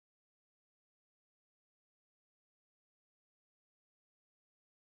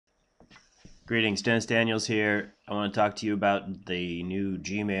Greetings, Dennis Daniels here. I want to talk to you about the new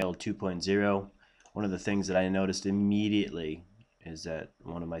Gmail 2.0. One of the things that I noticed immediately is that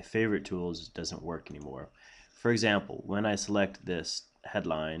one of my favorite tools doesn't work anymore. For example, when I select this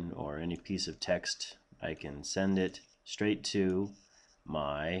headline or any piece of text, I can send it straight to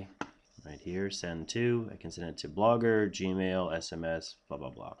my, right here, send to. I can send it to Blogger, Gmail, SMS, blah, blah,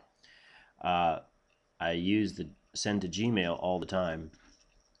 blah. I use the send to Gmail all the time.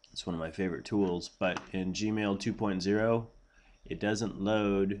 It's one of my favorite tools, but in Gmail 2.0, it doesn't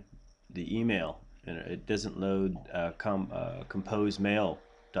load the email, and it doesn't load compose mail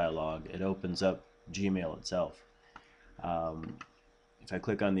dialog. It opens up Gmail itself. If I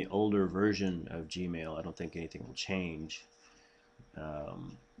click on the older version of Gmail, I don't think anything will change.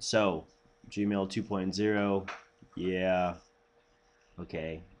 So Gmail 2.0, yeah,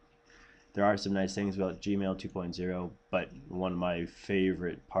 okay. There are some nice things about Gmail 2.0, but one of my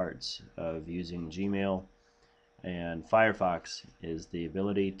favorite parts of using Gmail and Firefox is the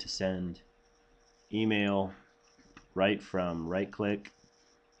ability to send email right from right-click,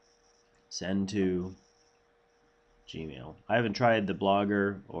 send to Gmail. I haven't tried the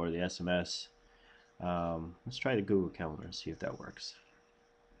Blogger or the SMS. Let's try the Google Calendar and see if that works.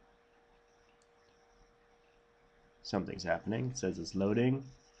 Something's happening. It says it's loading.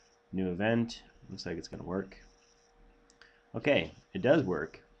 New event. Looks like it's going to work. Okay, it does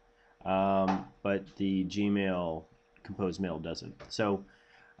work. But the Gmail Compose Mail doesn't. So,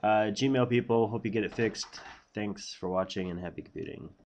 Gmail people, hope you get it fixed. Thanks for watching and happy computing.